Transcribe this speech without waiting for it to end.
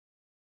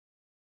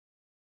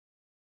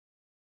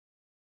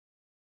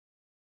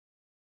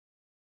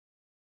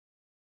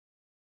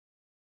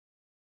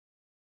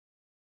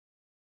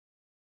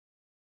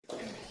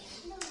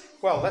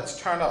Well, let's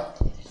turn up.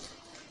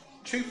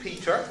 2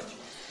 Peter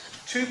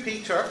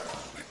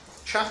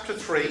chapter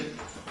 3.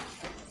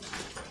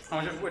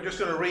 We're just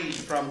going to read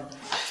from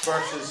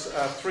verses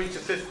 3 to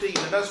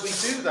 15. And as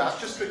we do that,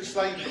 just to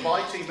explain to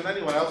my team and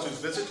anyone else who's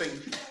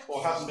visiting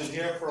or hasn't been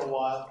here for a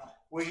while,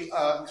 we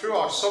through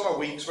our summer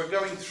weeks, we're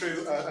going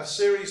through a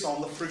series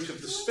on the fruit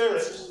of the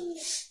Spirit.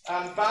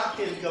 And back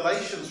in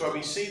Galatians, where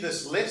we see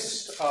this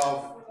list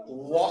of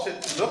what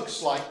it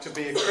looks like to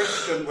be a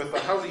Christian with the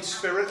Holy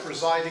Spirit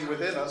residing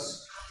within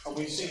us, and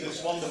we see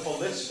this wonderful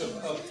list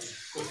of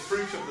the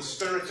fruit of the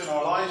Spirit in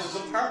our lives, as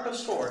a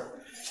purpose for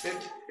it.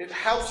 It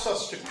helps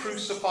us to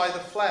crucify the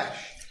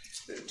flesh,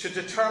 to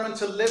determine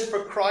to live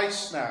for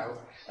Christ now,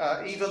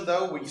 even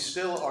though we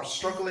still are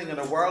struggling in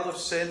a world of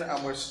sin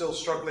and we're still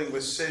struggling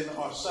with sin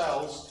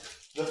ourselves.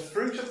 The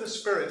fruit of the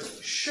Spirit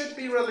should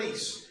be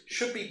released,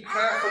 should be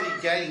prayerfully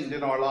gained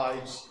in our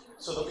lives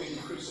so that we can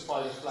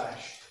crucify the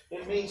flesh.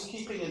 It means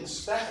keeping in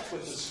step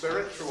with the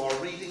Spirit through our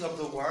reading of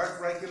the Word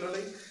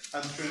regularly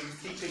and through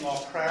keeping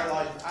our prayer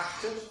life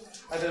active.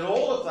 And in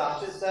all of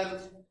that, it then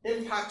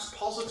impacts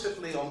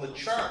positively on the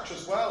church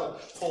as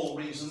well, Paul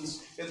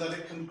reasons, in that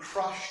it can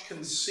crush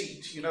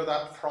conceit,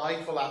 that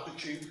prideful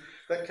attitude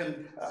that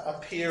can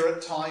appear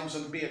at times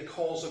and be a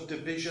cause of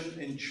division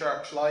in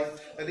church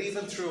life, and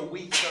even through a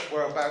week that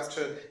we're about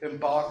to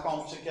embark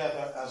on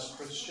together as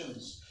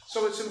Christians.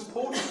 So it's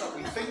important that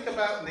we think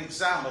about and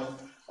examine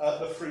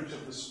the fruit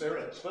of the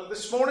Spirit. But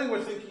this morning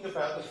we're thinking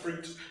about the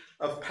fruit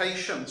of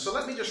patience. So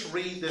let me just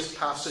read this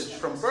passage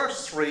from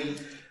verse 3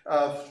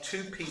 of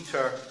 2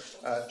 Peter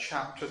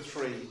chapter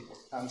 3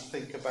 and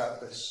think about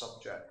this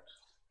subject.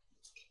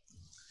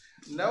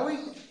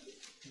 Knowing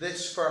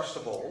this, first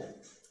of all,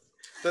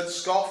 that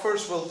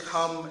scoffers will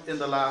come in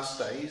the last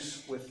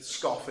days with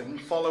scoffing,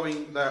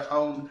 following their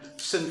own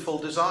sinful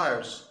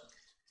desires.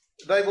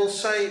 They will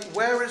say,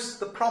 "Where is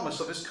the promise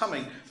of his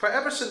coming? For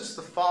ever since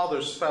the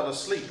fathers fell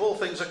asleep, all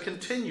things are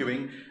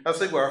continuing as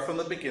they were from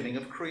the beginning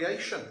of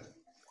creation."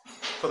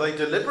 For they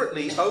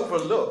deliberately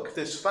overlook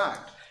this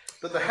fact,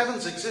 that the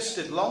heavens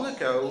existed long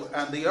ago,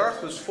 and the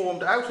earth was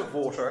formed out of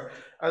water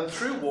and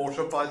through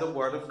water by the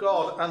word of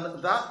God,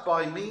 and that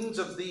by means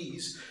of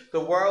these the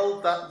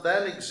world that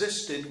then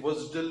existed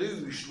was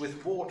deluged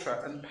with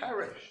water and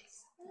perished.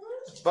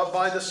 But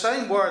by the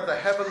same word the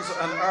heavens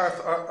and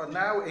earth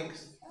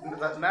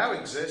that now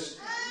exist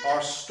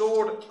are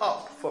stored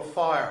up for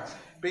fire,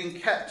 being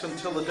kept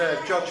until the day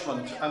of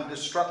judgment and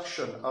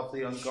destruction of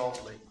the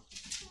ungodly.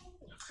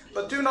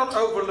 But do not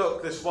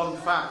overlook this one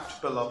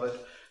fact, beloved,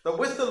 that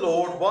with the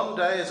Lord 1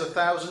 day is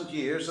 1,000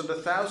 years, and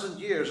 1,000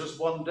 years is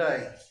 1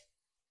 day.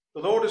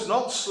 The Lord is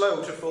not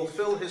slow to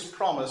fulfill his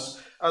promise,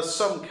 as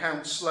some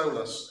count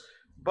slowness,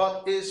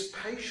 but is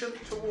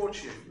patient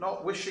towards you,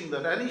 not wishing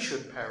that any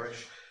should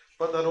perish,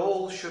 but that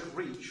all should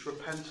reach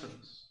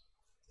repentance.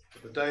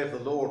 But the day of the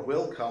Lord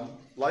will come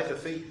like a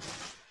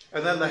thief,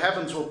 and then the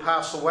heavens will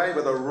pass away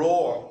with a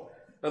roar,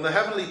 and the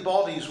heavenly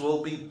bodies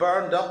will be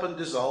burned up and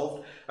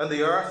dissolved, and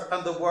the earth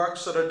and the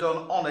works that are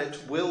done on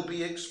it will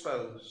be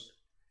exposed.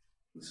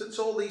 And since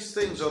all these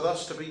things are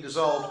thus to be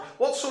dissolved,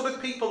 what sort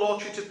of people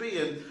ought you to be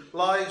in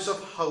lives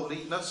of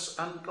holiness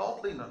and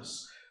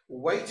godliness,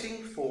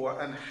 waiting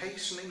for and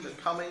hastening the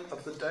coming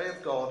of the day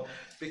of God,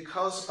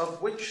 because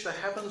of which the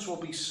heavens will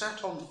be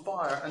set on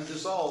fire and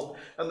dissolved,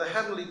 and the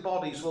heavenly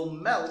bodies will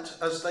melt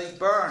as they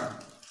burn?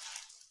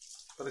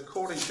 But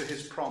according to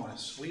his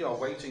promise, we are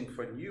waiting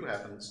for new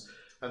heavens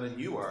and a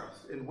new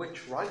earth, in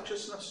which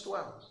righteousness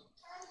dwells.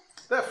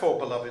 Therefore,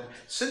 beloved,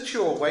 since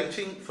you are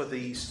waiting for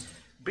these,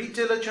 be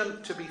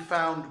diligent to be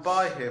found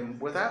by him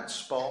without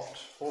spot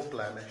or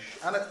blemish,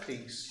 and at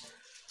peace,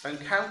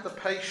 and count the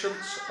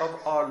patience of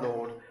our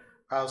Lord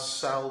as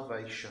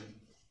salvation.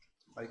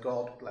 May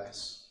God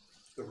bless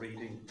the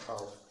reading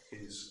of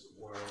his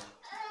word.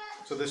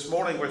 So this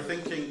morning we're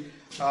thinking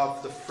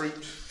of the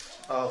fruit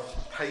of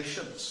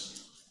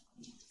patience.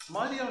 Am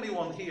I the only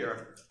one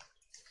here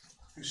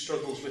who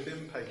struggles with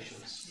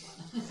impatience?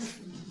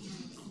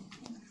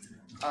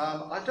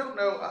 I don't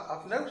know.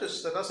 I've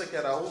noticed that as I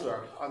get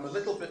older, I'm a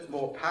little bit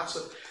more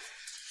passive.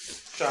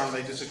 Sharon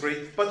may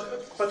disagree,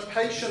 but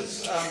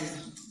patience.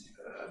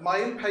 My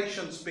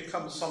impatience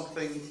becomes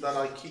something that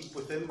I keep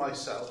within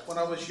myself. When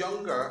I was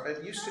younger,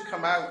 it used to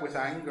come out with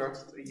anger.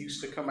 It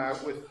used to come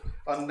out with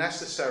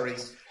unnecessary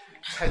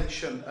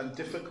tension and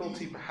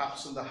difficulty,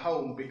 perhaps in the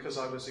home, because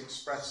I was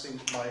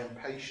expressing my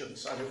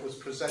impatience and it was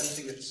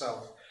presenting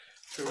itself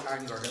through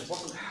anger, and it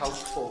wasn't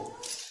helpful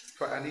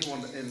for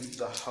anyone in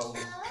the home.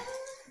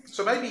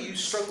 So maybe you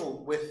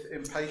struggle with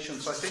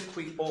impatience. I think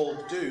we all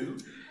do.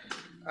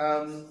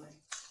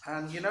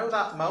 And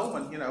that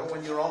moment,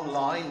 when you're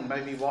online,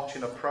 maybe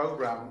watching a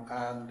program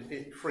and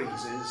it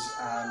freezes,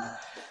 and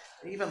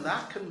even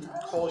that can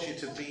cause you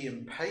to be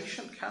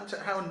impatient, can't it?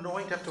 How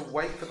annoying to have to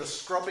wait for the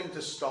scrubbing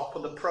to stop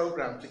and the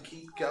program to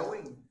keep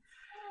going.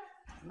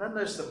 And then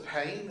there's the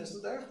pain,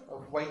 isn't there,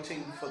 of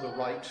waiting for the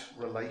right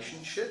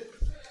relationship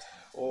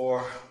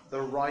or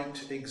the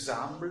right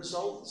exam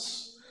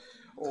results,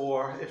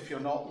 or if you're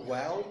not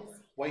well,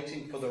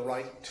 waiting for the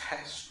right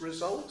test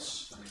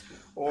results,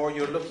 or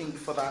you're looking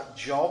for that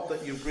job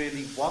that you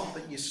really want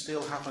that you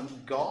still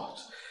haven't got,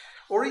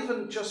 or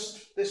even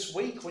just this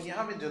week when you're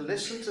having to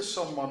listen to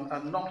someone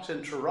and not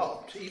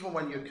interrupt, even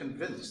when you're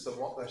convinced that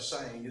what they're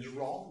saying is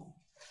wrong.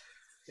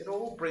 It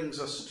all brings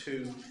us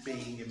to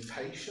being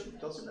impatient,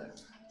 doesn't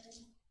it?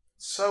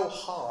 It's so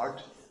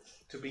hard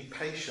to be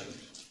patient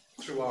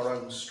through our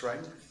own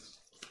strength.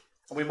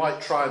 And we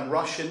might try and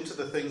rush into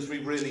the things we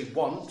really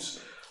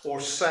want or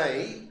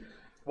say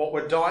what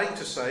we're dying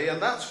to say,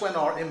 and that's when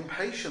our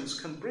impatience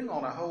can bring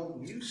on a whole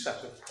new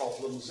set of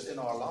problems in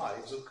our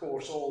lives, of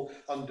course, all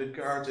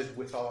undergirded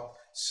with our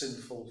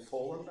sinful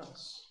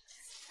fallenness.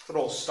 It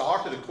all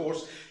started, of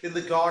course, in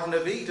the Garden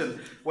of Eden,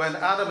 when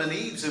Adam and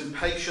Eve's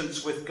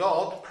impatience with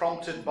God,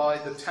 prompted by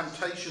the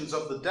temptations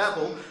of the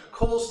devil,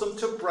 caused them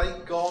to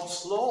break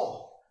God's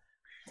law.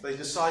 They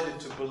decided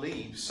to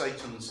believe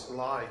Satan's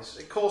lies.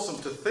 It caused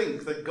them to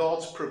think that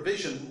God's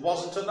provision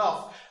wasn't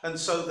enough, and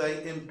so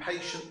they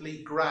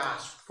impatiently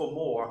grasped for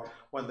more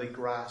when they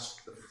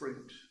grasped the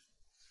fruit.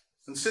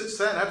 And since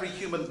then, every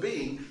human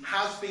being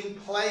has been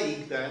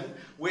plagued then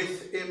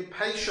with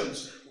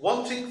impatience,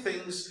 wanting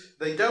things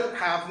they don't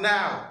have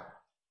now.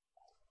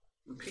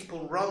 And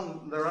people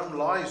run their own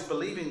lives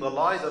believing the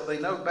lie that they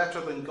know better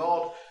than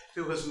God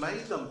who has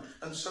made them.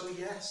 And so,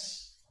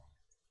 yes,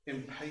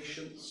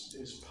 impatience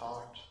is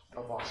part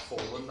of our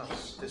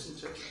fallenness,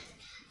 isn't it?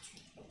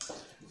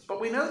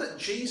 But we know that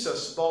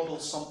Jesus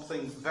modeled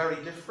something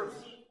very different.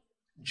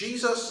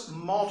 Jesus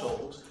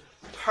modeled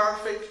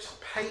perfect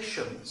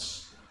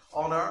patience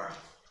on earth.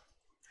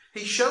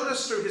 He showed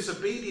us through his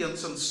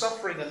obedience and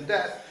suffering and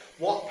death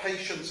what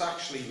patience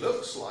actually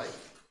looks like,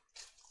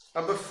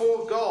 and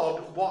before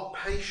God what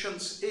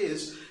patience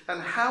is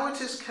and how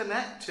it is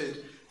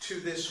connected to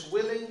this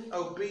willing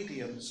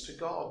obedience to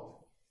God.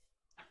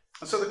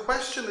 And so the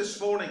question this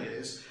morning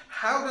is,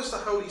 how does the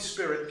Holy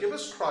Spirit give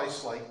us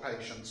Christ-like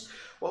patience?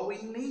 Well,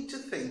 we need to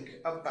think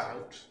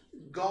about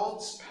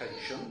God's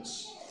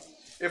patience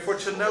if we're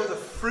to know the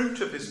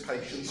fruit of his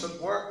patience and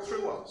work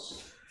through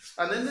us.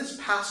 And in this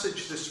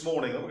passage this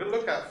morning that we're going to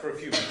look at for a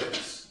few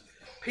minutes,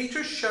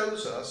 Peter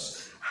shows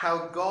us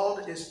how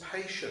God is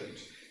patient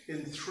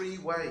in three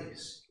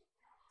ways.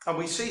 And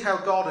we see how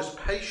God is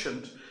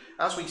patient.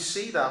 As we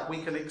see that,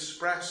 we can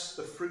express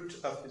the fruit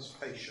of his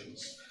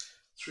patience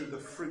through the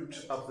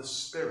fruit of the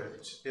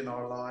Spirit in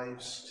our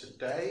lives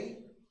today,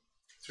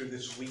 through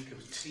this week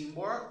of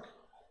teamwork,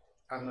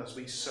 and as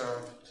we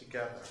serve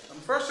together. And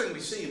the first thing we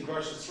see in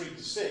verses 3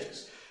 to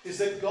 6 is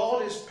that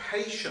God is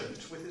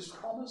patient with his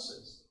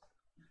promises.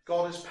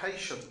 God is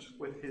patient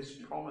with his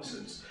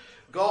promises.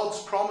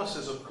 God's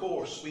promises, of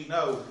course, we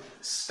know,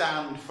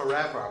 stand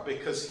forever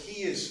because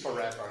he is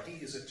forever.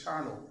 He is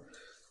eternal.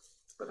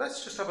 But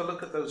let's just have a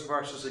look at those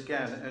verses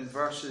again in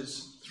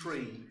verses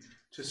 3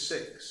 to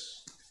 6.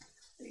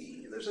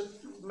 There's a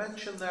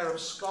mention there of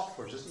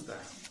scoffers, isn't there?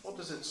 What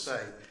does it say?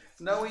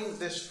 Knowing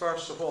this,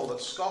 first of all,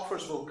 that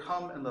scoffers will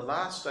come in the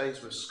last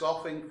days with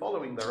scoffing,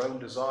 following their own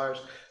desires,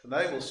 and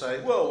they will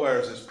say, well, where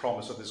is this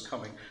promise of his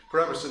coming? For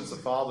ever since the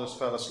fathers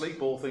fell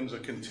asleep, all things are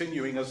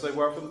continuing as they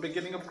were from the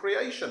beginning of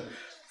creation.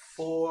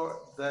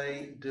 For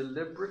they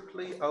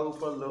deliberately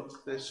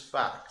overlook this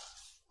fact,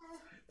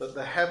 that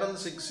the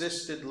heavens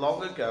existed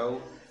long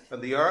ago,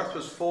 and the earth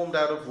was formed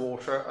out of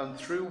water and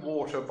through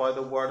water by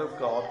the word of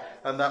God,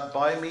 and that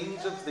by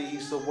means of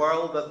these the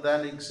world that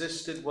then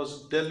existed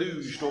was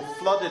deluged or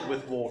flooded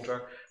with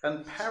water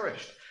and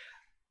perished.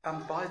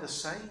 And by the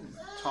same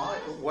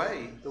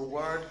way, the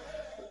word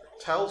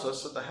tells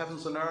us that the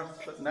heavens and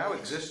earth that now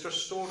exist are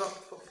stored up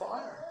for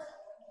fire.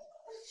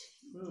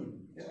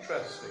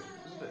 Interesting,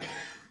 isn't it?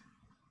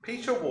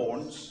 Peter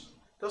warns,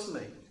 doesn't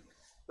he,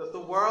 that the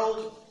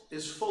world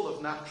is full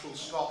of natural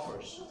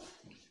scoffers.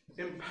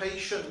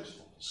 Impatient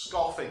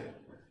scoffing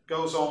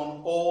goes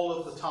on all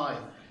of the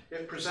time.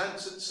 It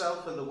presents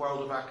itself in the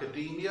world of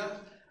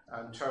academia,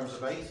 in terms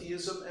of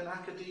atheism in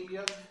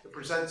academia. It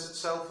presents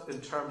itself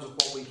in terms of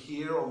what we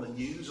hear on the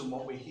news and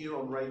what we hear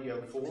on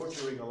Radio 4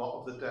 during a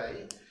lot of the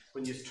day.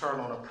 When you turn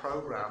on a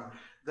program,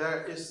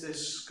 there is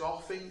this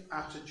scoffing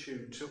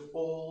attitude to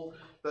all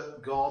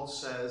that God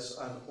says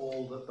and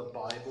all that the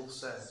Bible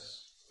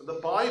says. And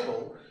the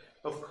Bible,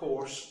 of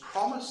course,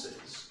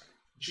 promises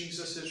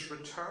Jesus'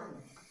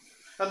 return.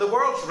 And the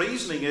world's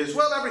reasoning is,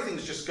 well,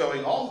 everything's just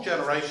going on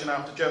generation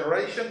after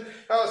generation.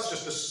 Oh, it's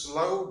just a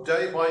slow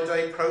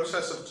day-by-day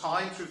process of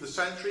time through the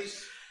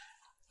centuries.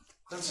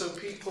 And so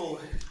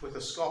people with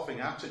a scoffing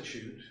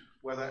attitude,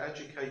 whether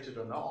educated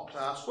or not,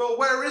 ask, well,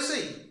 where is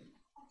he?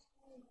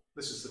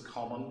 This is the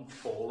common,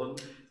 fallen,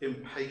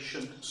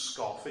 impatient,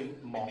 scoffing,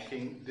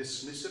 mocking,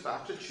 dismissive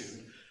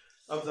attitude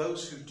of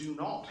those who do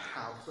not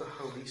have the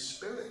Holy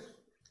Spirit.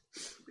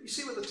 But you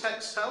see what the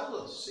text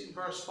tells us in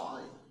verse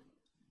 5.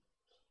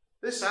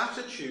 This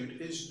attitude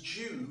is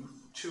due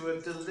to a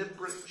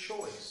deliberate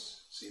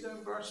choice. See that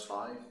in verse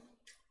 5?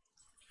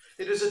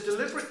 It is a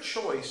deliberate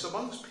choice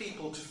amongst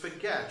people to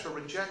forget or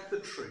reject the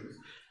truth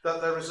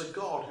that there is a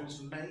God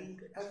who's made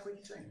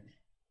everything.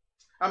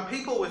 And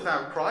people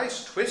without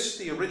Christ twist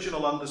the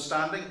original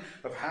understanding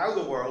of how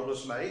the world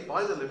was made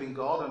by the living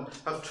God and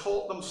have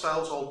taught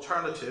themselves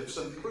alternatives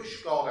and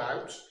push God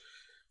out.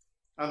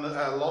 And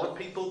a lot of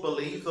people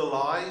believe the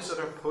lies that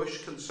are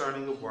pushed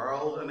concerning the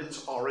world and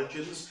its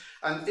origins.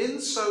 And in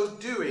so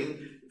doing,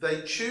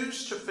 they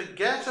choose to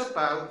forget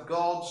about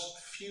God's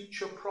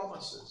future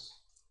promises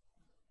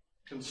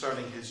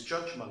concerning his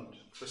judgment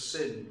for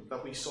sin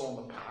that we saw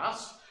in the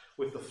past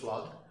with the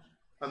flood,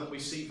 and that we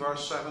see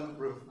verse 7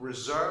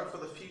 reserved for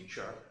the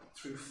future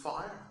through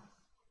fire.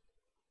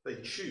 They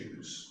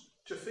choose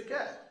to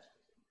forget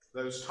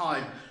those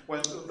times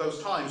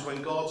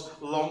when God's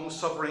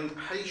long-suffering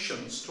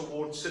patience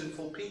towards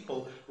sinful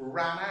people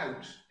ran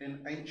out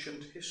in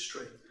ancient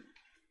history.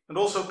 And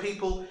also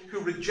people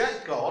who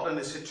reject God and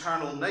his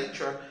eternal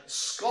nature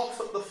scoff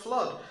at the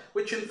flood,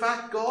 which in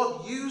fact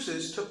God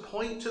uses to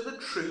point to the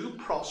true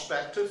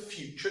prospect of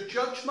future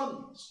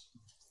judgments.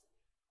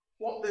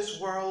 What this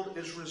world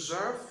is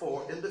reserved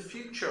for in the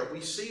future.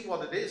 We see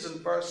what it is in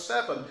verse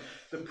 7.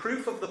 The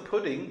proof of the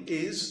pudding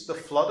is the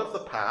flood of the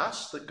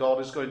past, that God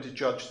is going to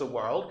judge the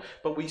world,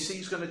 but we see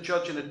he's going to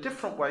judge in a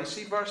different way.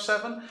 See verse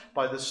 7?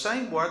 By the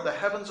same word, the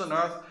heavens and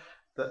earth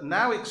that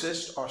now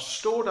exist are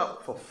stored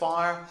up for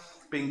fire,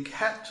 being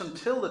kept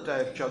until the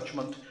day of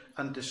judgment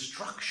and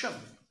destruction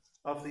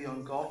of the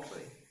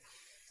ungodly.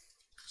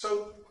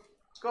 So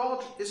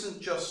God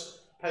isn't just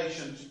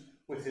patient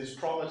with his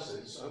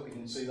promises. I hope you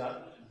can see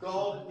that.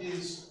 God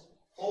is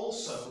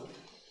also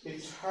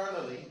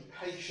eternally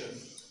patient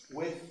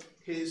with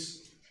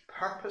his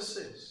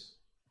purposes.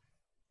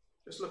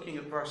 Just looking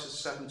at verses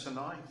 7 to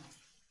 9.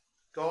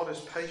 God is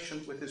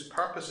patient with his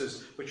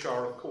purposes, which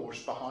are, of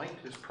course, behind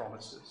his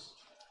promises.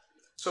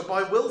 So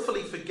by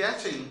willfully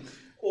forgetting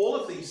all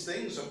of these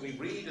things that we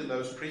read in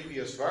those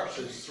previous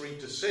verses, 3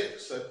 to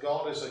 6, that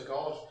God is a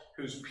God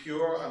who's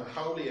pure and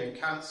holy and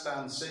can't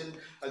stand sin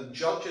and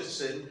judges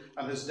sin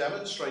and has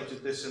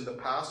demonstrated this in the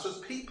past, as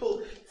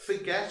people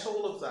forget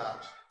all of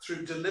that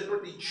through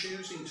deliberately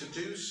choosing to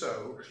do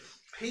so,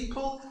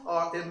 people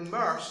are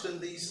immersed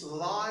in these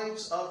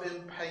lives of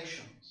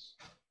impatience.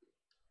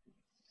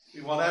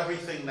 We want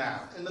everything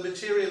now. In the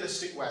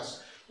materialistic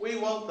West, we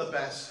want the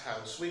best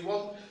house, we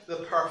want the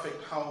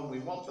perfect home, we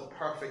want the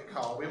perfect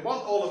car, we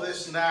want all of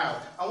this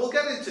now, and we'll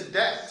get into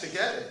debt to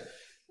get it.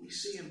 We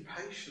see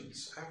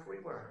impatience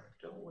everywhere,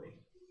 don't we?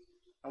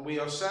 And we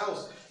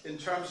ourselves, in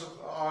terms of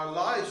our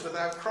lives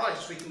without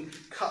Christ, we can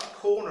cut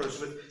corners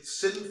with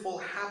sinful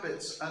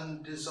habits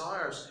and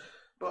desires.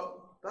 But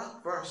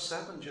that verse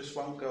 7 just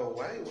won't go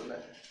away, will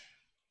it?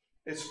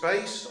 It's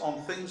based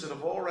on things that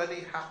have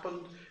already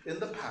happened in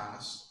the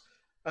past.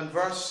 And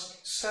verse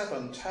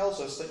 7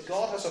 tells us that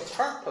God has a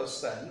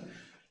purpose then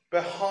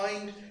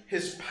behind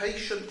his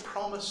patient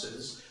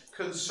promises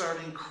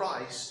concerning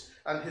Christ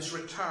and his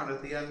return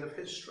at the end of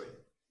history.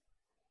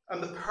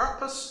 And the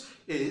purpose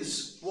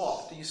is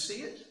what? Do you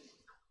see it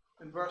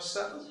in verse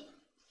 7?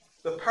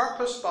 The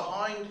purpose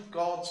behind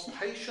God's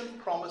patient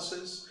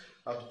promises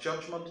of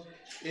judgment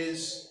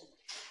is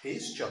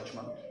his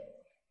judgment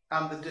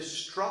and the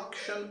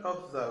destruction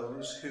of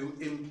those who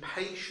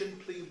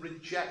impatiently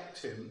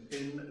reject him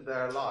in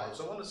their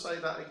lives. I want to say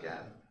that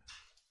again.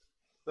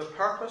 The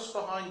purpose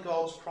behind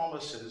God's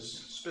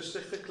promises,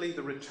 specifically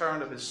the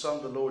return of his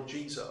Son, the Lord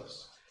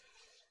Jesus,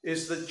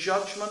 is the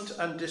judgment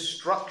and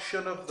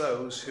destruction of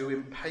those who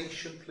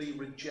impatiently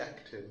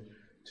reject him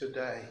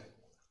today.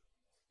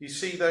 You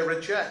see, they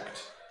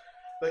reject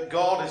that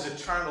God is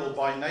eternal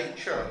by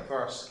nature,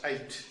 verse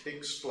 8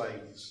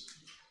 explains.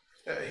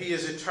 He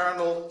is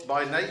eternal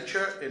by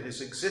nature in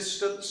his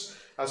existence,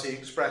 as he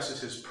expresses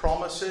his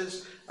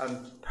promises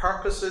and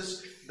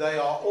purposes. They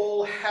are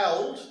all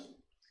held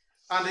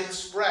and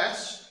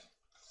expressed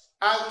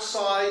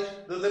outside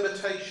the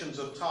limitations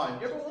of time.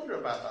 Do you ever wonder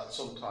about that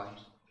sometimes?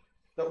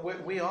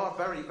 That we are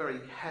very, very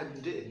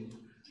hemmed in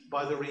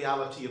by the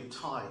reality of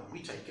time.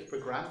 We take it for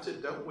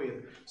granted, don't we?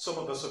 Some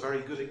of us are very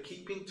good at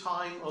keeping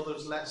time,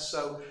 others less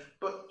so.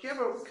 But do you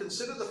ever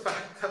consider the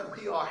fact that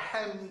we are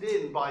hemmed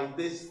in by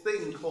this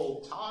thing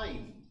called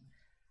time?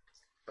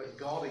 But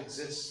God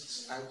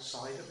exists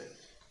outside of it.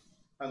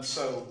 And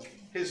so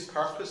his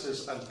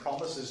purposes and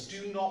promises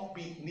do not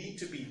need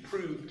to be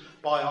proved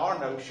by our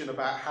notion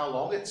about how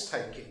long it's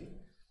taking,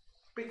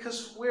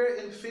 because we're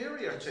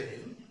inferior to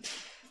him.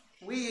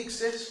 We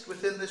exist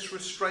within this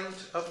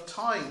restraint of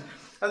time.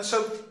 And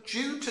so,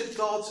 due to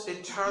God's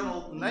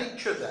eternal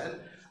nature then,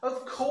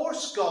 of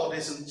course God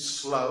isn't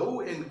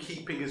slow in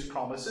keeping his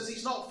promises.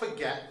 He's not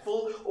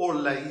forgetful or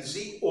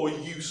lazy or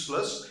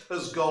useless,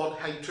 as God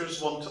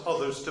haters want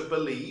others to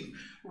believe.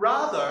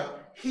 Rather,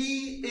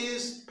 he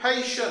is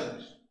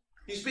patient.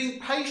 He's being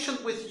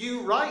patient with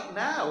you right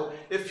now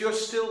if you're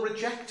still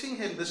rejecting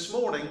him this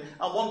morning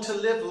and want to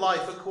live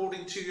life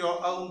according to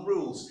your own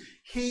rules.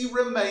 He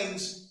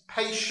remains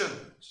patient,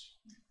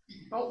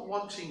 not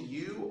wanting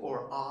you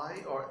or I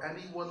or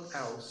anyone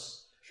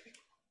else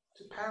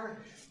to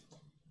perish.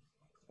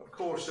 Of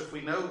course, if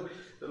we know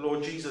the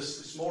Lord Jesus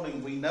this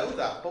morning, we know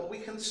that, but we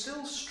can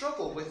still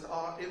struggle with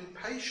our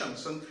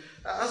impatience. And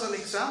as an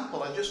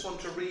example, I just want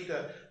to read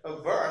a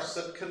verse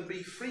that can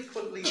be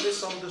frequently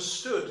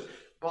misunderstood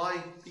by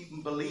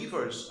even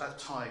believers at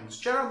times.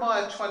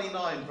 Jeremiah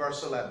 29,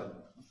 verse 11.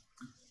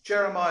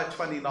 Jeremiah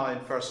 29,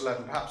 verse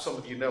 11. Perhaps some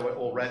of you know it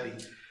already.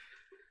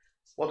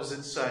 What does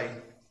it say?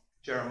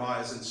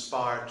 Jeremiah is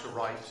inspired to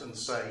write and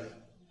say,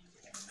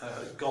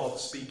 God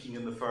speaking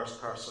in the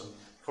first person.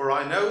 For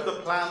I know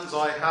the plans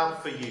I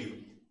have for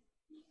you,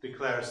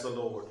 declares the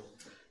Lord.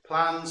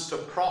 Plans to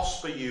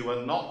prosper you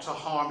and not to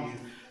harm you.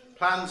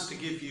 Plans to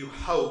give you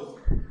hope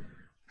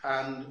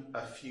and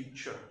a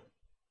future.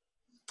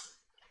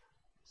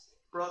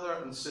 Brother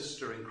and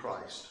sister in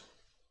Christ,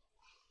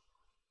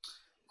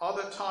 are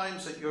there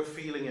times that you're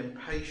feeling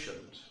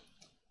impatient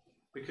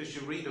because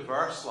you read a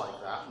verse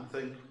like that and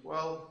think,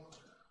 well,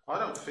 I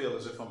don't feel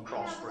as if I'm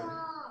prospering.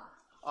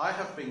 I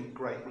have been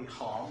greatly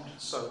harmed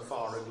so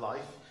far in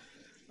life,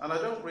 and I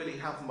don't really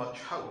have much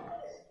hope.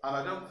 And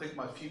I don't think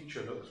my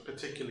future looks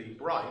particularly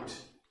bright,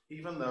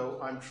 even though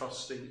I'm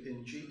trusting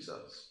in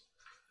Jesus.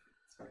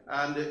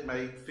 And it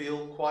may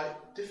feel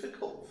quite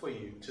difficult for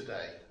you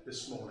today,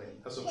 this morning,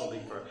 as a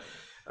believer.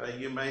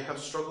 You may have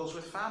struggles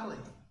with family,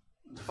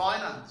 and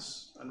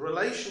finance, and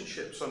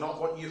relationships are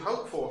not what you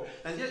hope for.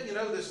 And yet you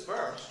know this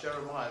verse,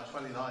 Jeremiah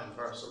 29,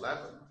 verse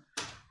 11.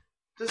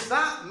 Does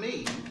that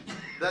mean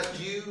that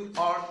you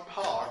are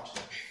part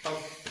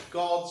of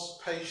God's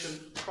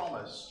patient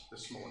promise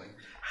this morning?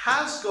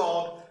 Has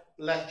God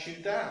let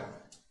you down?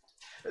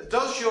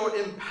 Does your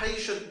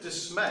impatient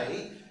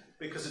dismay,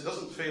 because it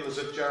doesn't feel as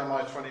if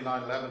Jeremiah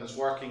 29:11 is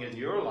working in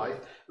your life,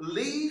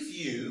 leave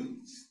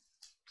you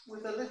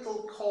with a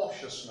little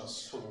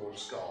cautiousness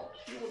towards God?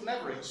 You would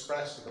never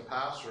express to the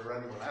pastor or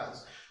anyone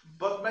else,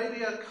 but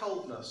maybe a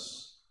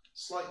coldness,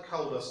 slight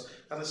coldness,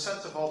 and a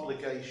sense of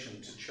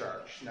obligation to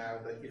church now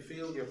that you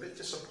feel you're a bit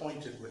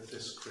disappointed with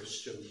this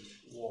Christian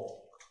walk.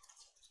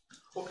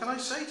 Or can I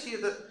say to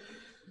you that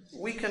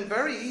we can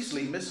very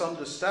easily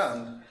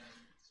misunderstand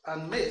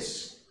and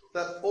miss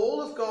that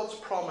all of God's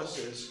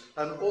promises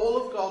and all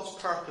of God's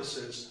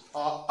purposes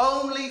are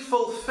only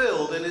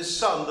fulfilled in his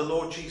Son, the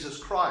Lord Jesus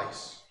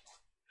Christ.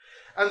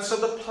 And so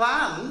the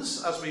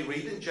plans, as we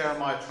read in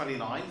Jeremiah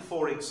 29,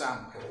 for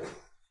example,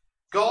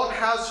 God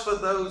has for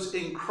those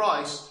in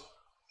Christ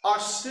are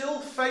still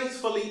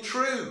faithfully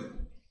true.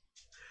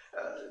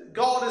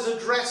 God is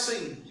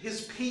addressing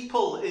his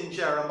people in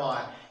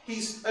Jeremiah.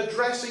 He's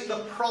addressing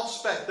the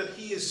prospect that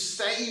he is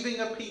saving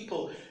a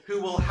people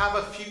who will have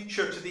a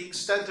future to the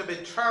extent of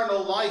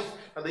eternal life.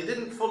 And they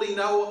didn't fully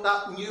know what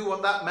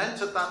that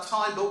meant at that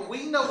time, but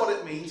we know what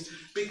it means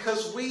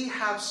because we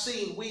have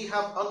seen, we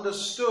have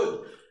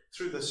understood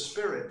through the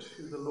Spirit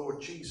who the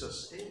Lord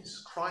Jesus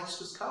is. Christ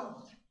has come.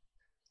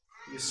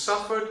 He has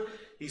suffered,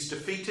 he's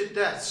defeated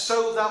death,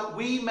 so that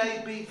we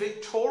may be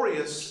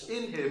victorious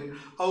in him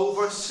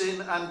over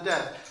sin and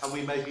death. And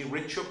we may be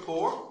rich or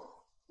poor.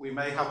 We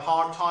may have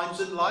hard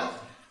times in life.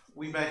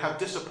 We may have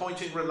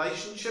disappointing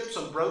relationships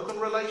and broken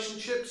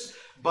relationships.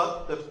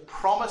 But the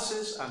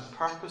promises and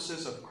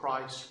purposes of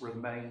Christ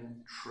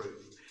remain true.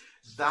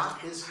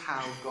 That is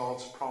how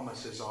God's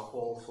promises are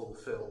all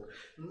fulfilled.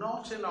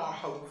 Not in our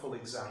hopeful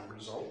exam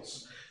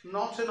results,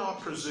 not in our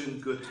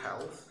presumed good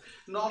health,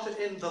 not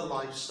in the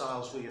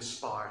lifestyles we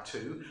aspire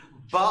to,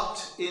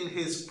 but in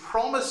his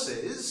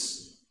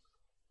promises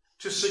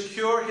to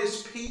secure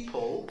his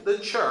people, the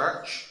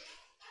church,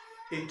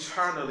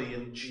 eternally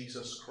in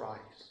Jesus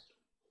Christ.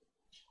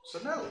 So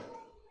no,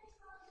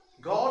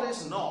 God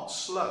is not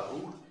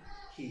slow,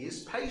 he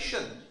is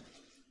patient.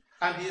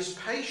 And he is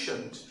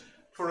patient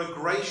for a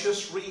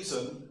gracious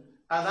reason,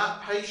 and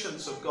that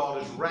patience of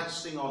God is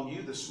resting on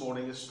you this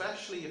morning,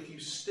 especially if you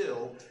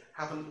still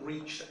haven't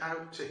reached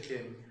out to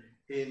him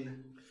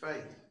in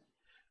faith.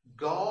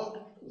 God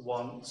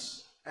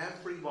wants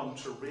everyone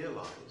to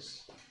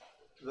realize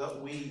that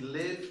we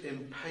live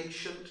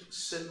impatient,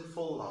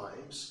 sinful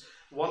lives,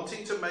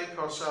 wanting to make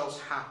ourselves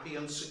happy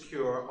and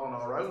secure on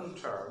our own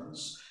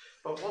terms.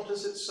 But what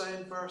does it say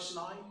in verse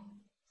 9?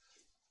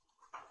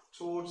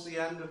 Towards the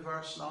end of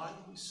verse 9,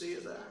 you see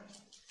it there?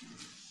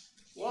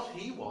 What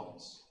he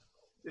wants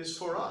is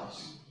for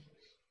us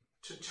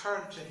to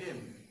turn to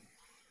him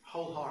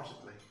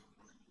wholeheartedly,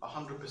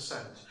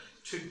 100%.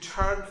 To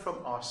turn from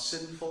our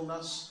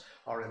sinfulness,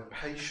 our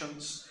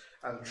impatience,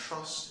 and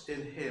trust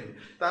in him.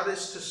 That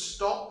is to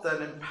stop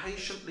then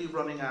impatiently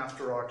running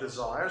after our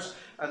desires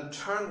and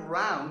turn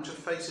round to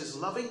face his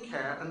loving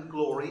care and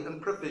glory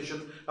and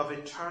provision of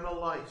eternal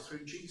life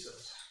through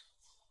Jesus.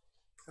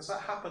 Has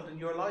that happened in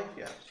your life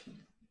yet?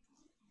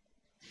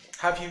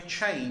 Have you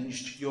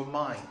changed your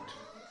mind?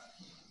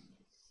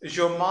 Is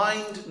your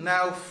mind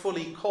now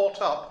fully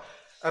caught up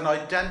and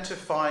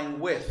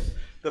identifying with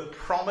the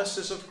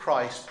promises of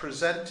Christ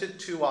presented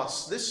to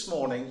us this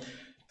morning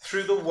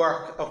through the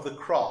work of the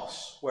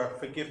cross, where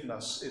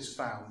forgiveness is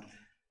found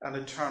and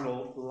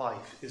eternal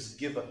life is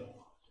given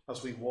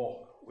as we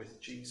walk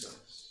with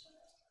Jesus?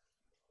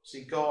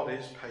 See, God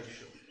is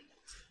patient.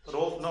 But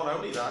not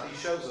only that, he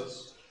shows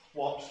us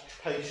what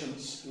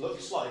patience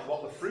looks like,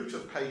 what the fruit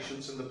of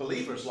patience in the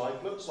believer's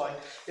life looks like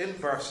in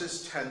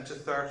verses 10 to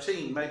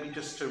 13. Maybe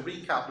just to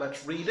recap,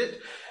 let's read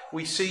it.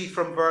 We see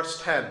from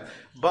verse 10,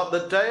 "But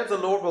the day of the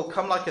Lord will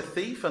come like a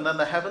thief, and then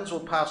the heavens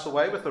will pass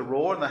away with a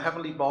roar, and the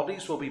heavenly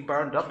bodies will be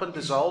burned up and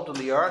dissolved, and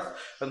the earth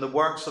and the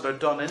works that are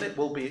done in it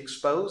will be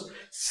exposed.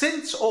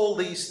 Since all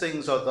these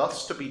things are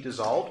thus to be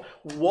dissolved,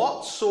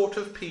 what sort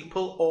of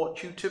people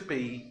ought you to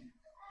be?"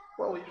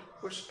 Well,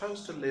 we're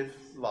supposed to live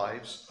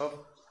lives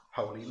of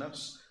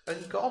holiness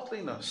and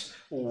godliness,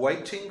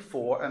 waiting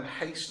for and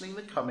hastening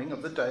the coming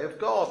of the day of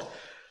God,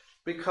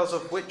 because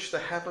of which the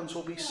heavens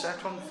will be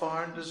set on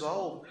fire and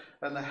dissolved,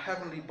 and the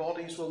heavenly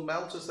bodies will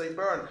melt as they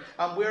burn.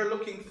 And we're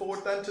looking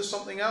forward then to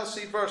something else.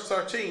 See verse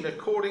 13,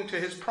 "According to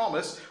his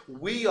promise,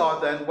 we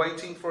are then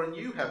waiting for a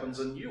new heavens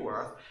and new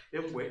earth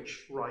in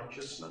which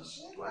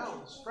righteousness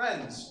dwells."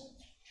 Friends,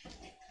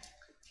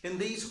 in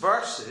these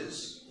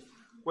verses,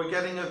 we're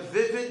getting a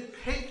vivid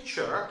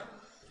picture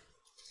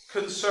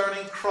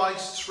concerning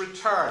Christ's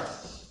return.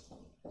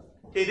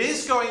 It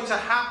is going to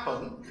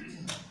happen,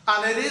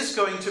 and it is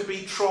going to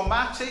be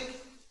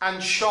traumatic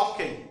and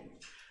shocking,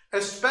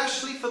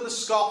 especially for the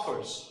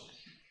scoffers,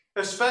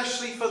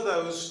 especially for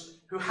those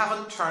who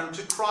haven't turned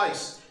to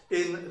Christ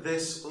in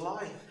this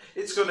life.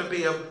 It's going to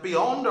be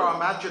beyond our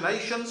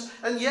imaginations,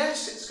 and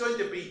yes, it's going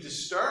to be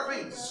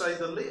disturbing, to say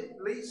the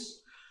least.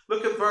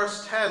 Look at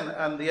verse 10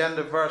 and the end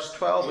of verse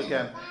 12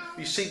 again.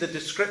 You see the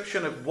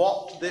description of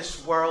what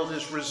this world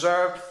is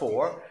reserved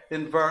for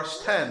in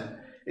verse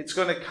 10. It's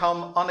going to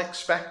come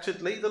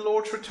unexpectedly, the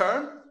Lord's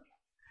return.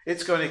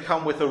 It's going to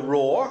come with a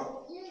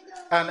roar,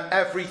 and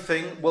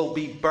everything will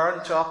be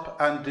burnt up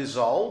and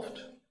dissolved,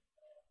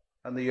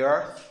 and the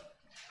earth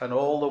and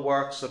all the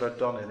works that are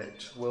done in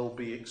it will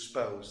be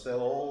exposed.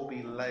 They'll all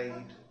be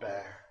laid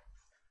bare,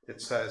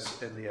 it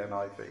says in the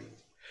NIV.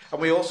 And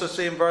we also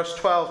see in verse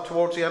 12,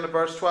 towards the end of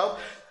verse 12,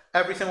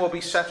 everything will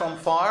be set on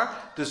fire,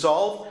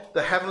 dissolved,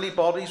 the heavenly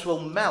bodies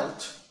will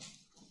melt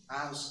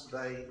as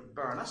they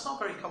burn. That's not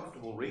very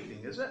comfortable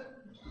reading, is it?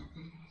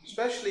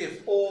 Especially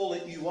if all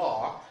that you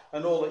are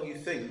and all that you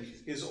think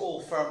is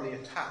all firmly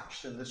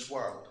attached in this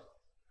world.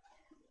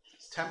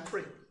 It's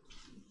temporary.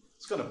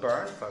 It's going to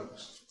burn,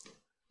 folks.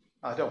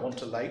 I don't want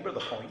to labour the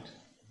point,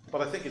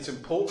 but I think it's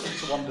important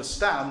to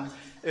understand,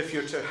 if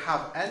you're to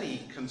have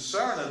any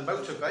concern and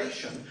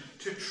motivation,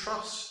 to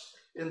trust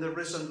in the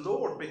risen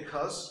Lord,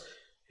 because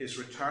his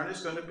return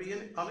is going to be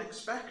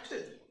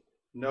unexpected.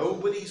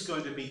 Nobody's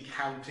going to be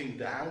counting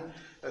down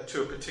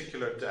to a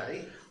particular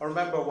day. I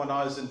remember when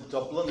I was in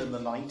Dublin in the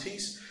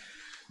 90s,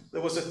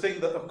 there was a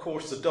thing that, of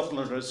course, the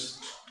Dubliners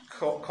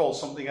call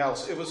something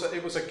else. It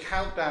was a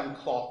countdown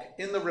clock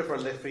in the River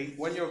Liffey.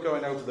 When you're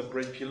going over the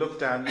bridge, you look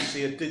down, you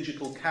see a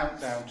digital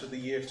countdown to the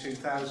year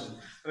 2000.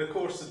 And, of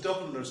course, the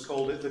Dubliners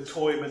called it the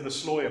Toim and the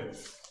Sloim.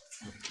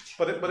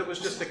 But it was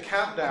just a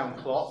countdown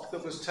clock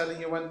that was telling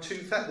you when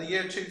the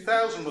year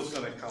 2000 was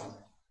going to come.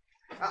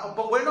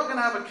 But we're not going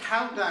to have a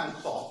countdown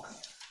clock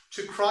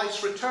to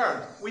Christ's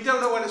return. We don't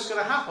know when it's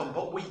going to happen,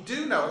 but we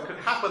do know it could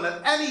happen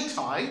at any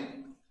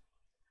time,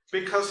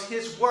 because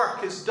his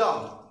work is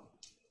done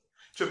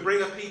to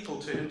bring a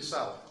people to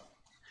himself.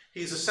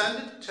 He's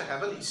ascended to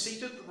heaven, he's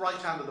seated at the right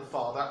hand of the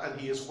Father, and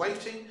he is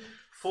waiting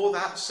for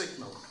that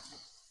signal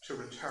to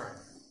return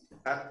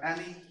at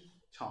any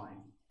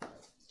time.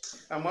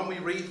 And when we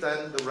read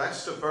then the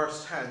rest of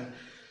verse 10,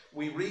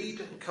 we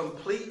read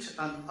complete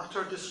and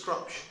utter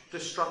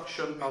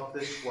destruction of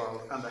this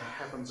world and the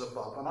heavens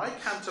above. And I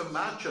can't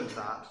imagine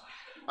that.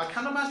 I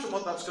can't imagine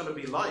what that's going to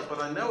be like,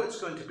 but I know it's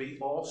going to be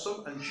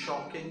awesome and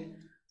shocking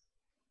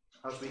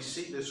as we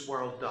see this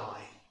world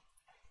die.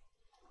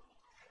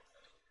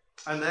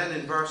 And then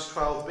in verse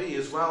 12b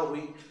as well,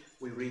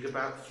 we read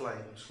about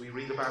flames. We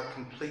read about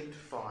complete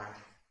fire.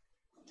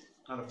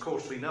 And of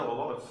course we know a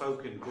lot of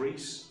folk in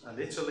Greece and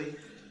Italy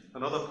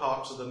and other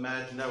parts of the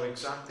Med know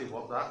exactly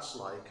what that's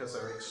like, as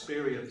they're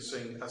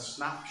experiencing a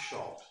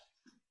snapshot,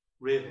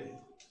 really,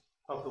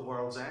 of the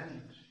world's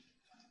end.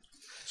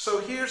 So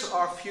here's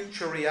our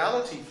future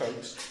reality,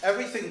 folks.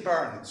 Everything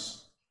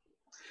burns.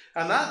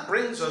 And that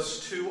brings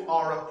us to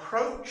our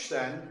approach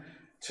then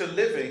to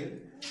living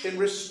in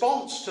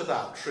response to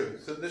that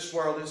truth, that this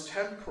world is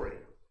temporary.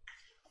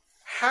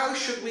 How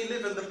should we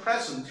live in the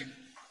present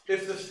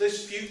if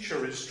this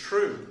future is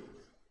true?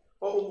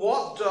 Well,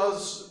 what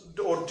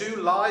do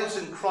lives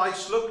in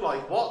Christ look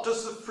like? What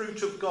does the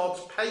fruit of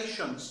God's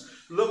patience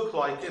look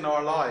like in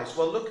our lives?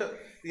 Well, look at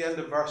the end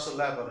of verse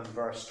 11 and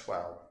verse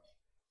 12.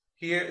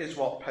 Here is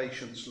what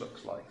patience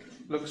looks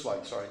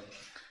like.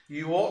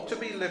 You ought to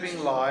be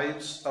living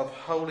lives of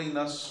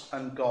holiness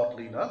and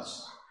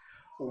godliness,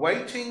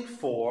 waiting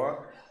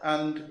for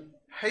and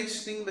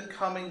hastening the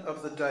coming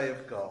of the day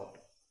of God.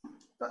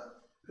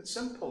 It's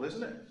simple,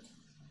 isn't it?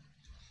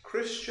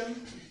 Christian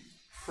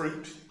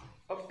fruit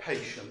of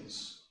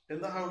patience in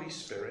the Holy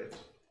Spirit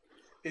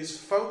is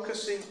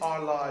focusing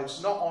our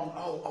lives not on,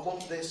 I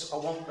want this, I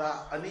want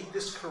that, I need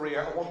this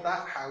career, I want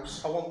that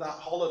house, I want that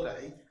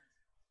holiday.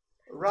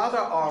 Rather,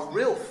 our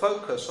real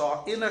focus,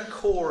 our inner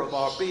core of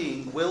our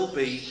being will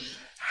be,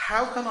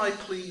 how can I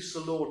please the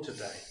Lord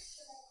today?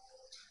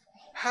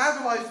 How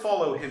do I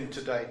follow him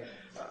today?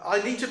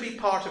 I need to be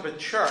part of a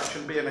church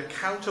and be an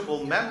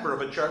accountable member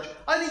of a church.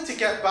 I need to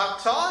get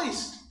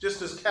baptized,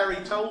 just as Kerry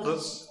told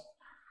us,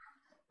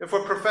 if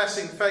we're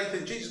professing faith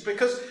in Jesus,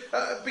 because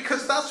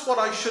that's what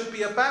I should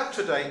be about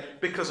today,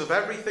 because of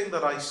everything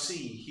that I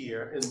see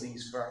here in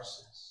these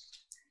verses.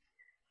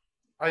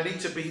 I need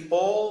to be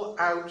all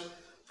out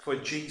for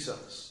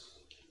Jesus.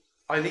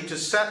 I need to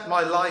set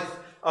my life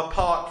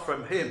apart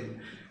from him,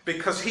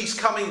 because he's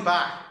coming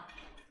back.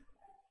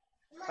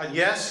 And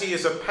yes, he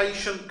is a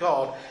patient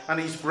God, and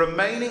he's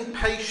remaining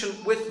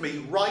patient with me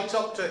right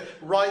up to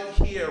right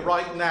here,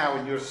 right now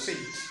in your seat.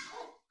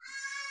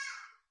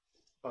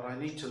 But I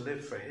need to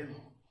live for him,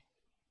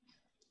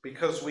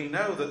 because we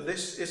know that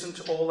this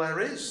isn't all there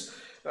is.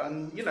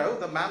 And, you know,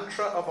 the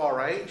mantra of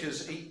our age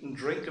is eat and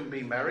drink and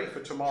be merry,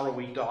 for tomorrow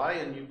we die.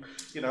 And,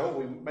 you know,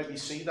 we maybe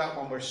see that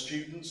when we're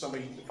students, and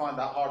we find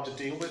that hard to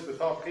deal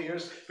with our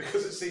peers,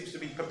 because it seems to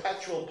be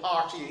perpetual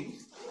partying.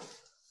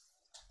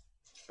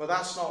 But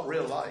that's not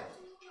real life.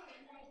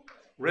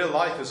 Real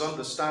life is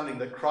understanding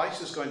that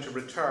Christ is going to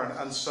return,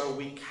 and so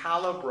we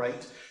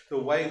calibrate the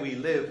way we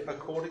live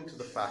according to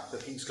the fact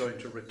that he's going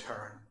to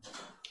return.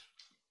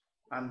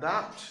 And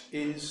that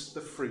is the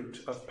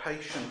fruit of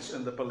patience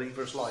in the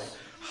believer's life.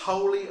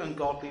 Holy and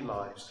godly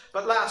lives.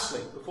 But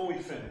lastly, before we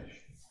finish,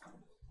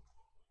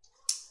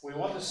 we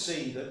want to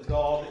see that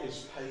God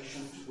is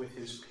patient with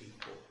his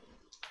people.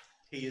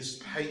 He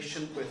is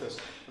patient with us.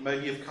 And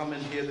maybe you've come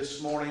in here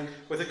this morning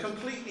with a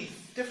completely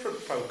different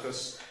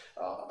focus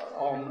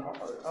on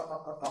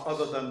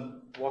other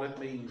than what it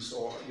means,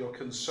 or your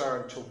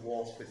concern to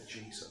walk with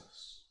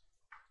Jesus.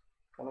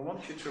 Well, I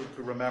want you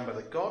to remember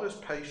that God is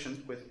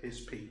patient with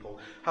his people.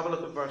 Have a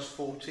look at verse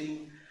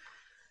 14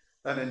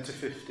 and into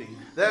 15.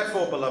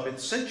 Therefore, beloved,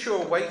 since you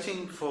are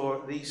waiting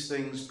for these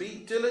things,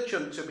 be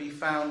diligent to be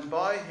found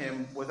by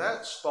him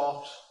without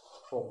spot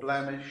or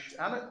blemish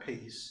and at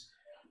peace.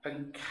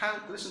 And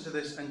count, listen to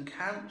this, and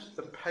count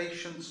the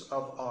patience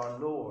of our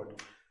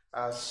Lord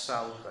as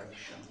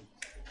salvation.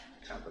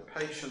 Count the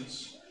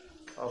patience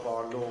of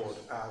our Lord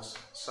as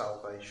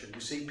salvation.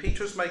 You see,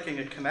 Peter's making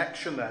a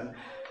connection then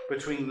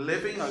between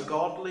living a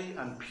godly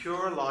and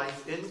pure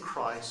life in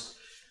Christ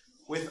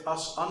with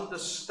us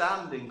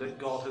understanding that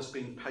God has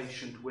been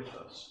patient with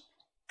us.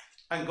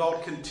 And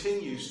God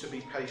continues to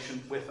be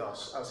patient with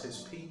us as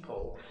his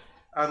people.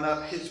 And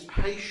that his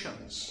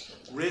patience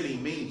really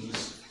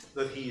means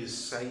that he is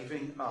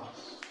saving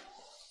us.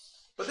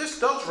 But this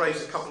does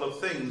raise a couple of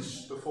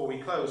things before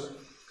we close.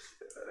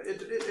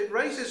 It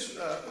raises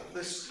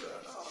this,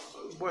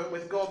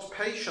 with God's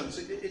patience,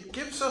 it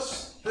gives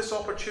us this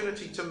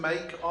opportunity to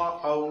make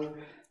our own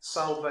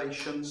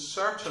salvation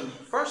certain.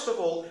 First of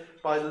all,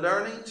 by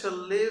learning to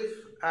live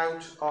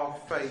out our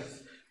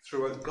faith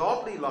through a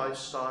godly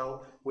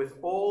lifestyle with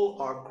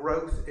all our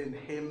growth in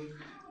him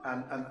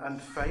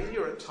and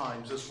failure at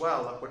times as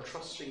well, that we're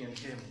trusting in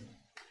him.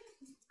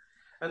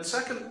 And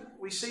second,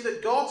 we see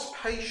that God's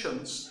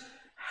patience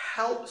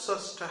helps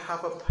us to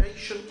have a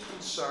patient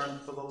concern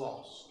for the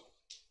lost.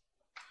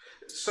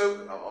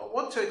 So I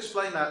want to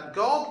explain that.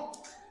 God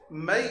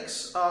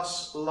makes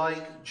us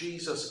like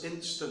Jesus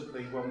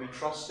instantly when we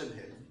trust in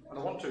him. And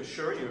I want to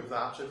assure you of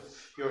that.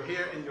 If you're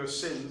here in your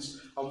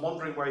sins and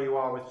wondering where you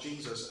are with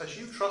Jesus, as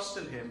you trust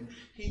in him,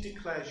 he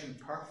declares you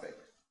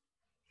perfect,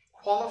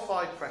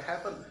 qualified for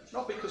heaven,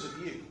 not because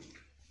of you,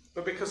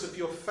 but because of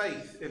your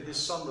faith in his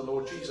Son, the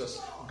Lord Jesus.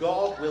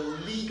 God will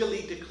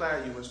legally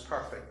declare you as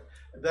perfect,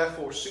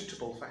 therefore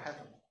suitable for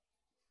heaven.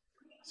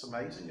 It's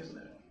amazing, isn't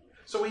it?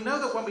 So we know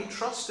that when we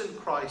trust in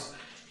Christ,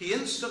 he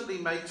instantly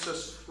makes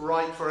us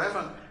right for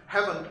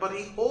heaven, but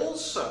he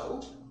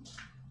also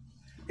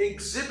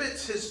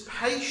exhibits his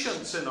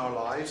patience in our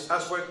lives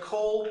as we're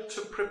called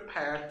to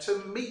prepare to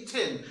meet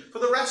him for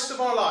the rest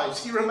of our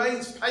lives. He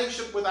remains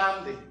patient with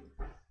Andy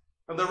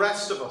and the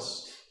rest of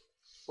us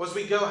as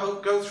we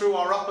go through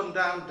our up and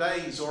down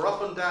days or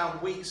up and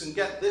down weeks and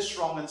get this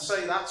wrong and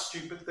say that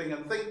stupid thing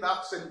and think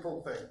that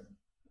sinful thing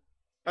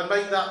and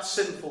make that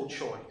sinful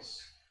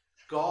choice.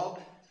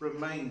 God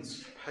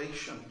remains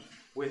patient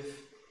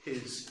with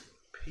his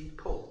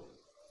people.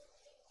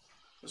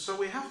 So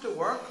we have to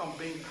work on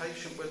being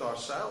patient with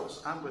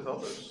ourselves and with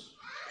others.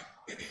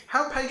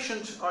 How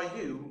patient are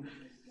you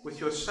with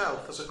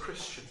yourself as a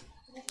Christian?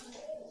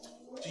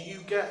 Do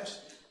you get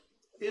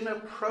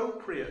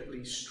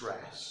inappropriately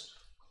stressed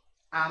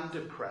and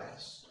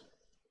depressed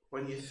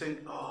when you think,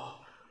 oh,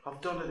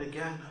 I've done it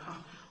again,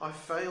 I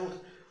failed,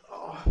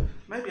 oh,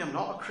 maybe I'm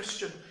not a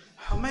Christian,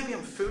 or maybe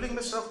I'm fooling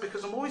myself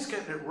because I'm always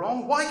getting it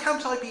wrong, why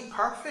can't I be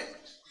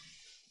perfect?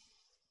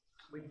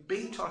 We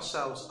beat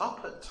ourselves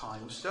up at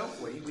times,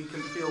 don't we? We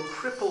can feel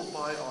crippled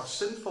by our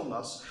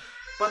sinfulness,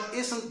 but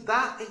isn't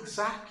that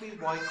exactly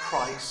why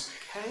Christ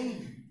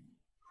came?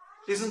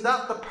 Isn't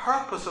that the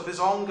purpose of his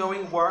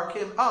ongoing work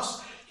in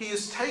us? He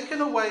has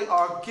taken away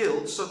our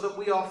guilt so that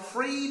we are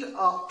freed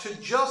up to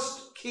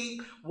just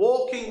keep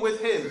walking with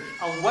him.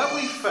 And when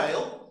we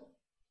fail,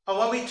 And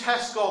when we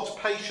test God's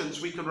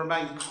patience, we can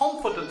remain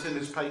confident in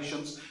his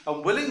patience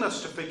and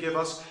willingness to forgive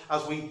us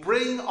as we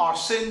bring our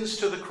sins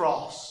to the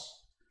cross.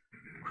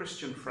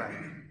 Christian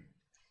friend,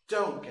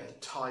 don't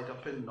get tied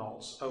up in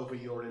knots over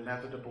your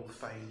inevitable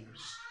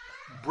failures.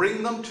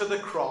 Bring them to the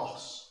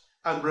cross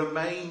and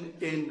remain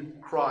in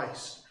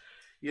Christ.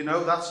 You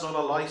know, that's not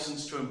a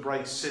license to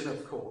embrace sin,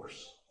 of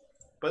course.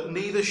 But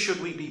neither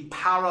should we be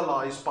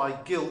paralyzed by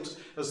guilt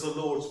as the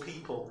Lord's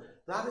people.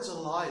 That is a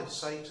lie of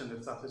Satan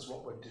if that is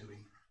what we're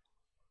doing.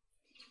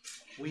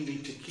 We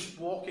need to keep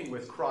walking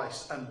with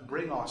Christ and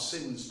bring our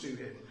sins to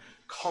him,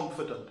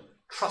 confident,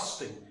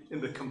 trusting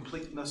in the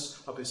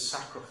completeness of his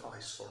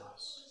sacrifice for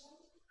us.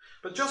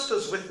 But just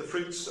as with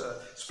the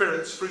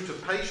Spirit's fruit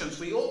of patience,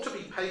 we ought to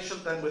be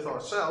patient then with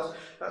ourselves.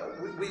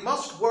 We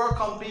must work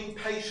on being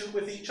patient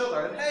with each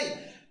other. And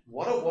hey,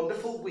 what a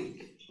wonderful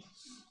week.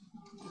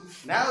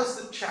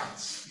 Now's the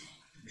chance.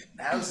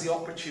 Now's the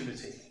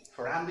opportunity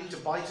for Andy to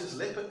bite his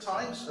lip at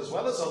times, as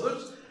well as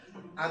others,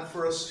 and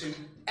for us to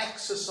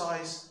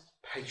exercise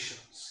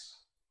patience.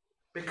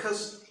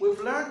 Because we've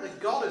learned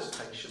that God is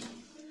patient,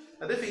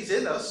 and if he's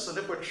in us, and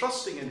if we're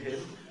trusting in him,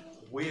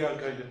 we are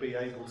going to be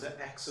able to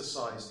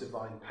exercise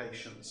divine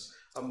patience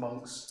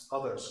amongst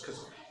others.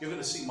 Because you're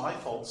going to see my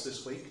faults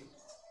this week,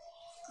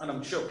 and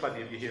I'm sure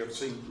plenty of you here have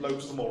seen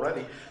loads of them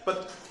already,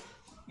 but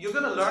you're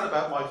going to learn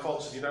about my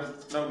faults if you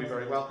don't know me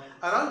very well,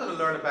 and I'm going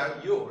to learn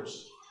about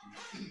yours.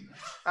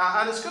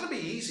 And it's going to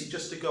be easy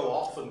just to go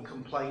off and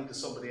complain to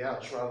somebody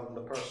else rather than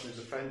the person who's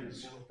offended.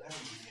 So, they're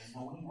really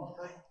annoying, aren't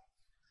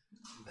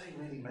they? They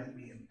really make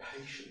me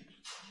impatient.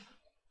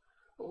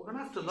 But we're going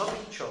to have to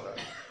love each other.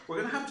 We're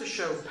going to have to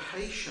show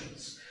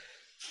patience.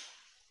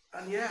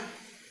 And yeah,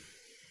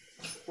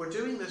 we're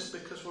doing this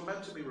because we're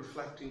meant to be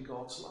reflecting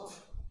God's love.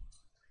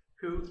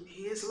 Who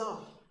he is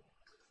love.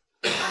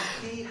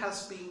 And he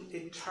has been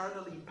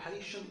eternally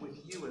patient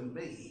with you and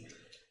me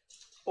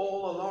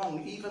all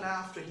along, even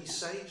after he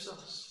saves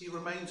us. He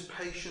remains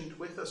patient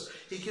with us.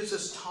 He gives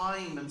us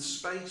time and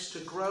space to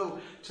grow,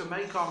 to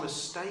make our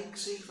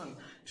mistakes even,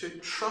 to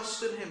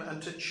trust in him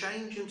and to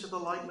change into the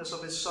likeness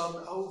of his Son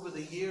over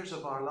the years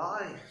of our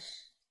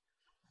lives.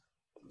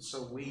 And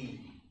so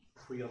we,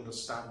 if we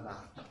understand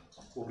that,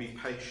 will be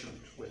patient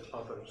with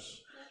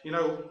others. You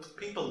know,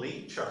 people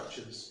leave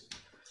churches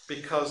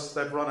because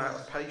they've run out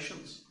of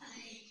patience.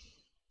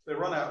 They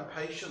run out of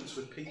patience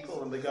with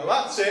people and they go,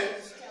 that's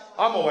it,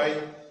 I'm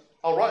away.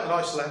 I'll write a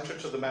nice letter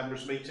to the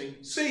members' meeting.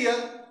 See ya.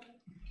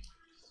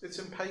 It's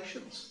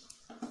impatience.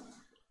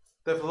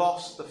 They've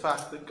lost the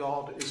fact that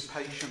God is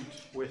patient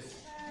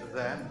with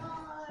them.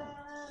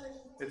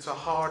 It's a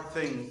hard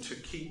thing to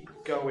keep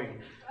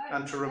going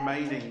and to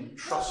remaining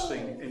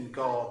trusting in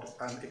God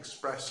and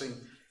expressing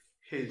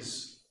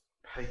his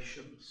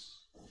patience.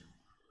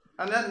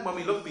 And then when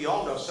we look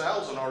beyond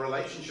ourselves and our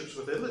relationships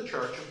within the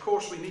church, of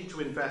course we need to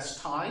invest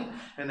time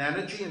and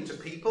energy into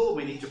people.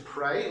 We need to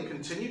pray and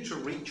continue to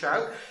reach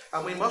out.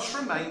 And we must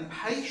remain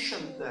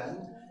patient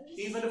then,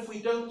 even if we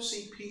don't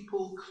see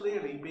people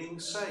clearly being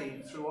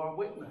saved through our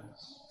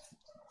witness.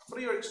 What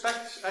are your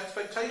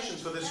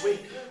expectations for this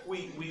week?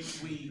 We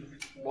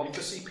want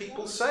to see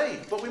people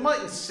saved, but we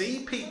mightn't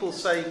see people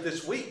saved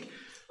this week.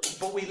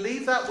 But we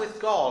leave that with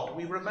God.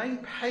 We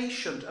remain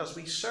patient as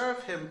we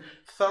serve him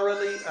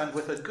thoroughly and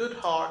with a good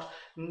heart,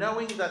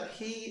 knowing that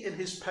he in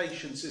his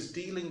patience is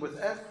dealing with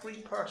every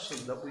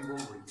person that we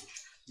will reach,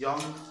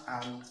 young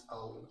and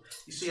old.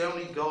 You see,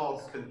 only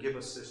God can give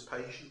us this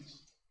patience.